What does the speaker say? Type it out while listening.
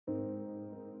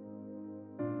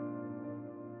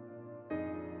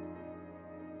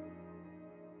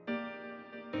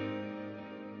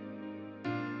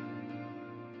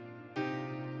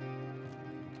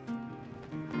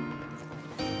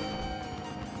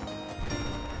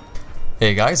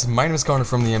Hey guys, my name is Connor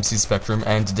from the MC Spectrum,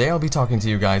 and today I'll be talking to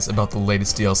you guys about the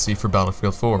latest DLC for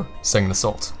Battlefield 4, Second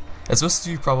Assault. As most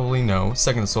of you probably know,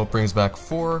 Second Assault brings back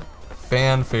 4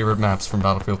 fan-favorite maps from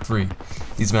Battlefield 3.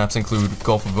 These maps include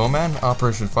Gulf of Oman,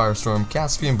 Operation Firestorm,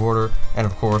 Caspian Border, and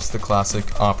of course the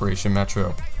classic Operation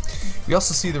Metro. We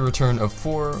also see the return of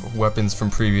 4 weapons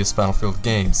from previous Battlefield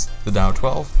games, the Dow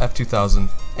 12, F2000,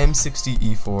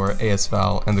 M60E4,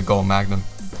 ASVAL, and the Gull Magnum.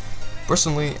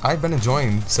 Personally, I've been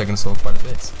enjoying Second Assault quite a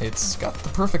bit. It's got the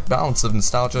perfect balance of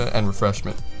nostalgia and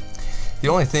refreshment. The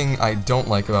only thing I don't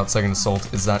like about Second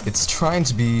Assault is that it's trying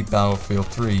to be Battlefield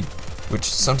 3, which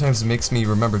sometimes makes me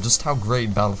remember just how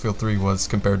great Battlefield 3 was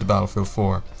compared to Battlefield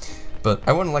 4. But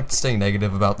I wouldn't like to stay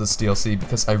negative about this DLC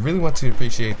because I really want to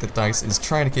appreciate that DICE is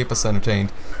trying to keep us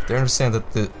entertained. They understand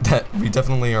that we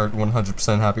definitely aren't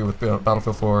 100% happy with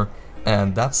Battlefield 4,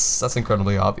 and that's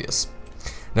incredibly obvious.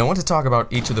 Now I want to talk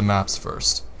about each of the maps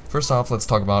first. First off, let's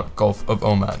talk about Gulf of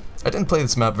Oman. I didn't play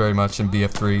this map very much in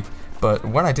BF3, but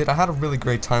when I did, I had a really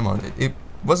great time on it. It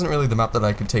wasn't really the map that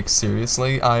I could take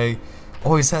seriously. I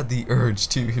always had the urge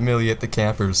to humiliate the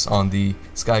campers on the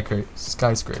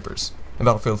skyscrapers. In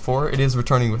Battlefield 4, it is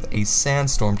returning with a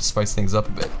sandstorm to spice things up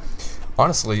a bit.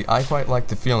 Honestly, I quite like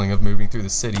the feeling of moving through the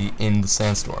city in the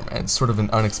sandstorm, and it's sort of an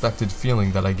unexpected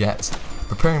feeling that I get,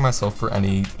 preparing myself for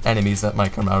any enemies that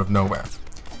might come out of nowhere.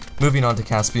 Moving on to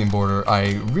Caspian Border,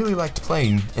 I really liked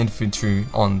playing infantry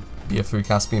on BF3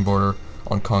 Caspian Border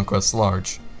on Conquest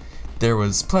Large. There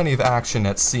was plenty of action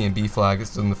at C and B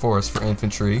flags in the forest for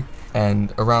infantry,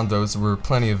 and around those were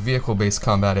plenty of vehicle-based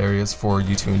combat areas for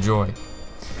you to enjoy.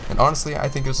 And honestly, I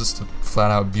think it was just a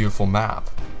flat-out beautiful map.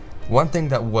 One thing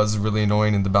that was really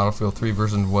annoying in the Battlefield 3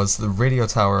 version was the radio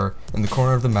tower in the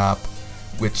corner of the map,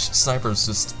 which snipers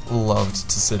just loved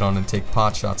to sit on and take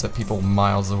pot shots at people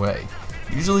miles away.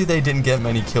 Usually they didn't get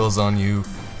many kills on you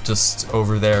just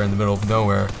over there in the middle of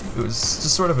nowhere. It was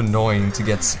just sort of annoying to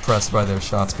get suppressed by their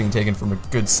shots being taken from a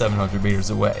good 700 meters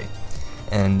away.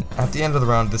 And at the end of the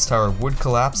round, this tower would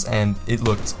collapse, and it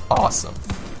looked awesome.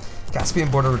 Caspian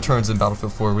Border returns in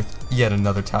Battlefield 4 with yet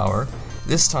another tower.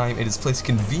 This time it is placed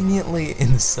conveniently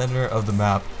in the center of the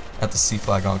map at the C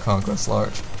flag on Conquest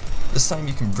Large. This time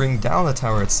you can bring down the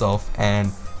tower itself,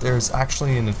 and there's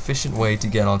actually an efficient way to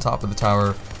get on top of the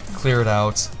tower, clear it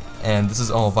out, and this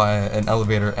is all via an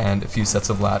elevator and a few sets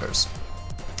of ladders.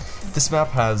 This map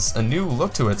has a new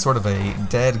look to it, sort of a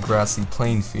dead grassy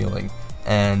plain feeling,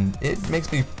 and it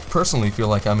makes me personally feel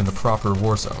like I'm in the proper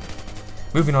war zone.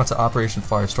 Moving on to Operation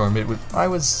Firestorm, I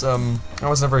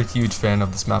was never a huge fan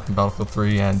of this map in Battlefield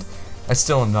 3, and I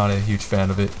still am not a huge fan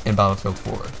of it in Battlefield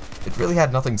 4. It really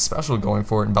had nothing special going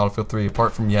for it in Battlefield 3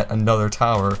 apart from yet another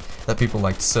tower that people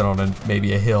like to sit on and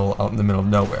maybe a hill out in the middle of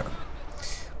nowhere.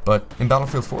 But in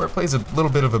Battlefield 4 it plays a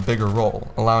little bit of a bigger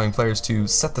role, allowing players to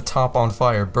set the top on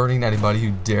fire, burning anybody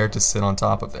who dared to sit on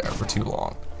top of there for too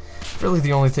long. Really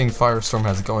the only thing Firestorm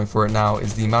has going for it now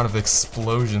is the amount of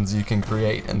explosions you can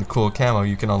create and the cool camo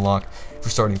you can unlock for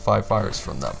starting 5 fires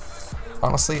from them.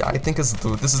 Honestly, I think this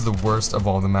is the worst of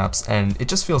all the maps, and it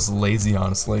just feels lazy,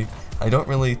 honestly. I don't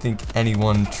really think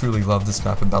anyone truly loved this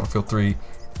map in Battlefield 3,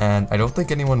 and I don't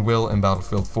think anyone will in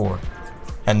Battlefield 4.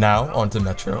 And now, onto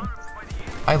Metro.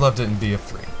 I loved it in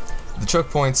BF3. The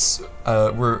choke points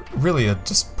were really a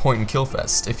just point and kill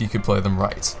fest if you could play them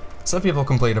right. Some people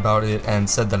complained about it and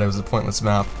said that it was a pointless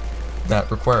map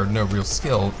that required no real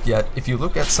skill, yet if you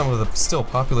look at some of the still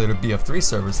populated BF3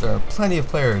 servers, there are plenty of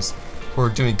players who are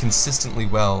doing consistently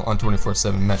well on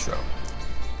 24/7 Metro.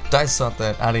 DICE thought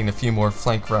that adding a few more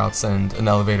flank routes and an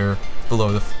elevator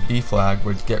below the B flag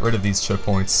would get rid of these choke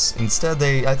points. Instead,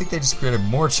 I think they just created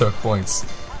more choke points,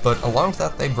 but along with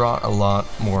that they brought a lot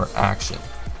more action.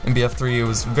 In BF3 it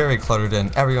was very cluttered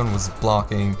and everyone was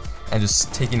blocking and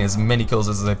just taking as many kills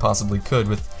as they possibly could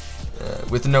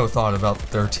with no thought about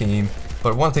their team.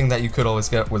 But one thing that you could always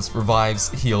get was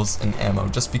revives, heals, and ammo,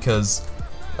 just because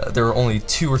there were only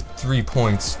 2 or 3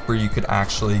 points where you could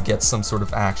actually get some sort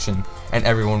of action, and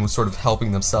everyone was sort of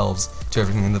helping themselves to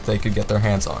everything that they could get their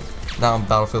hands on. Now in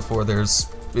Battlefield 4 there's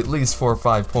at least 4 or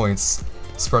 5 points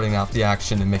spreading out the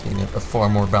action and making it a far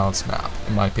more balanced map,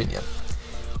 in my opinion.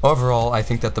 Overall, I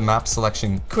think that the map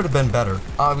selection could have been better.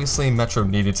 Obviously, Metro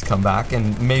needed to come back,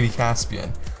 and maybe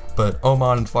Caspian, but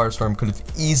Oman and Firestorm could have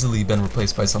easily been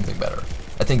replaced by something better.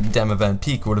 I think Dem Event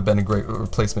Peak would have been a great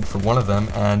replacement for one of them,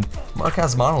 and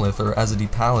Marquez Monolith or Azadi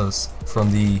Palos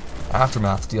from the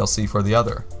Aftermath DLC for the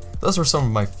other. Those were some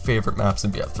of my favorite maps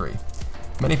in BF3.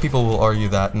 Many people will argue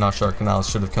that Nashar Canals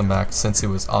should have come back since it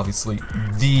was obviously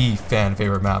the fan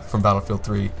favorite map from Battlefield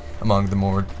 3 among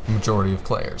the majority of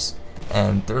players.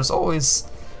 And there's always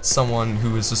someone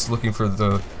who is just looking for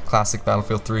the classic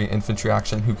Battlefield 3 infantry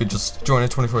action who could just join a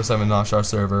 24/7 Noshar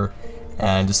server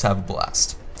and just have a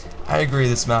blast. I agree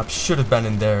this map should have been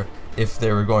in there if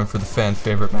they were going for the fan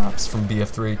favorite maps from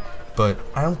BF3, but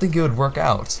I don't think it would work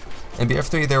out. In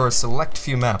BF3 there were a select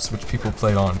few maps which people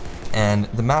played on, and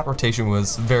the map rotation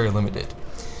was very limited.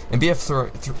 In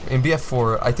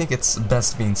BF4, I think it's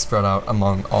best being spread out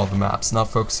among all the maps, not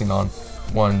focusing on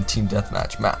one team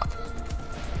deathmatch map.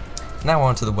 Now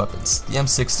on to the weapons. The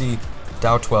M60,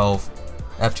 Dow 12,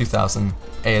 F2000,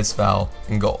 ASVAL,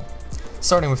 and GOL.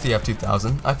 Starting with the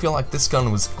F2000, I feel like this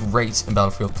gun was great in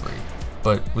Battlefield 3,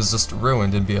 but was just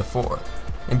ruined in BF4.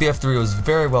 In BF3 it was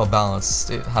very well balanced.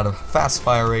 It had a fast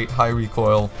fire rate, high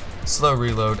recoil, slow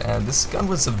reload, and this gun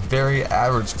was a very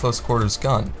average close quarters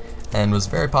gun, and was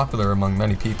very popular among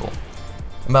many people.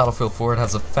 In Battlefield 4 it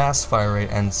has a fast fire rate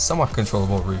and somewhat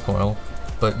controllable recoil,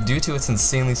 but due to its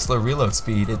insanely slow reload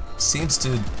speed, it seems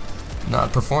to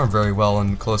not perform very well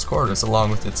in close quarters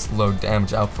along with its low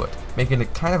damage output, making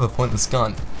it kind of a pointless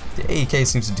gun. The AEK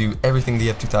seems to do everything the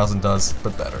F2000 does,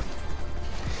 but better.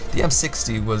 The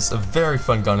M60 was a very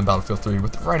fun gun in Battlefield 3.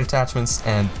 With the right attachments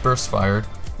and burst fired,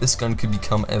 this gun could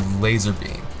become a laser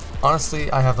beam.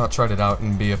 Honestly, I have not tried it out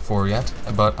in BF4 yet,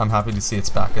 but I'm happy to see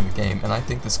it's back in the game, and I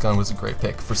think this gun was a great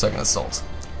pick for Second Assault.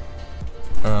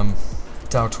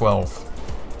 Dow 12.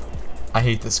 I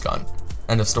hate this gun.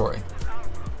 End of story.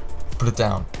 Put it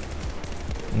down.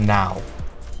 Now.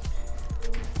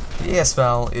 The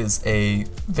ASVAL is a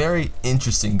very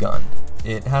interesting gun.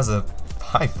 It has a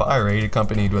high fire rate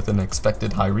accompanied with an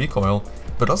expected high recoil,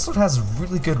 but also it has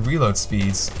really good reload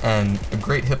speeds and a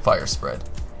great hipfire spread.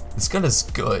 This gun is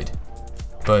good,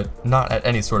 but not at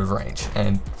any sort of range.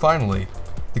 And finally,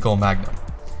 the GOL Magnum.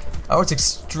 I was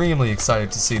extremely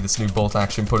excited to see this new bolt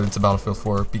action put into Battlefield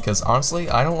 4 because honestly,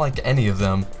 I don't like any of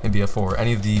them in BF4,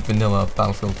 any of the vanilla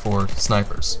Battlefield 4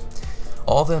 snipers.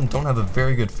 All of them don't have a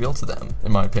very good feel to them,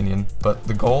 in my opinion, but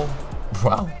the GOL,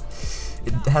 wow.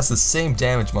 It has the same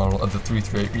damage model of the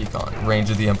 338 Recon, range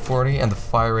of the M40, and the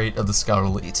fire rate of the Scout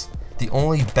Elite. The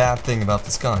only bad thing about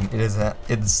this gun is that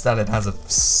it has a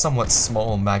somewhat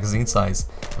small magazine size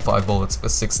of 5 bullets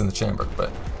with 6 in the chamber,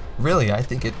 but really I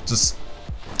think it just,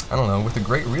 I don't know, with a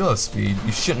great reload speed,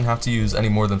 you shouldn't have to use any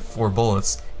more than 4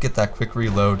 bullets, get that quick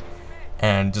reload,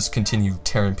 and just continue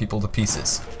tearing people to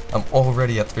pieces. I'm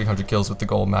already at 300 kills with the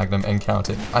GOL Magnum and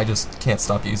counting. I just can't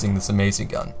stop using this amazing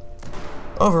gun.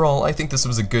 Overall, I think this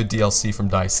was a good DLC from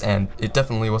DICE, and it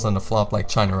definitely wasn't a flop like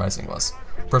China Rising was.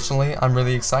 Personally, I'm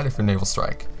really excited for Naval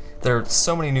Strike. There are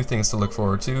so many new things to look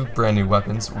forward to, brand new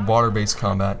weapons, water-based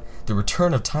combat, the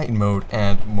return of Titan mode,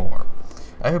 and more.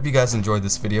 I hope you guys enjoyed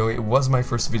this video. It was my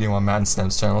first video on Madden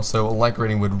Stem's channel, so a like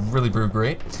rating would really be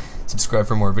great. Subscribe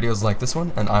for more videos like this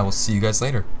one, and I will see you guys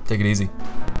later. Take it easy.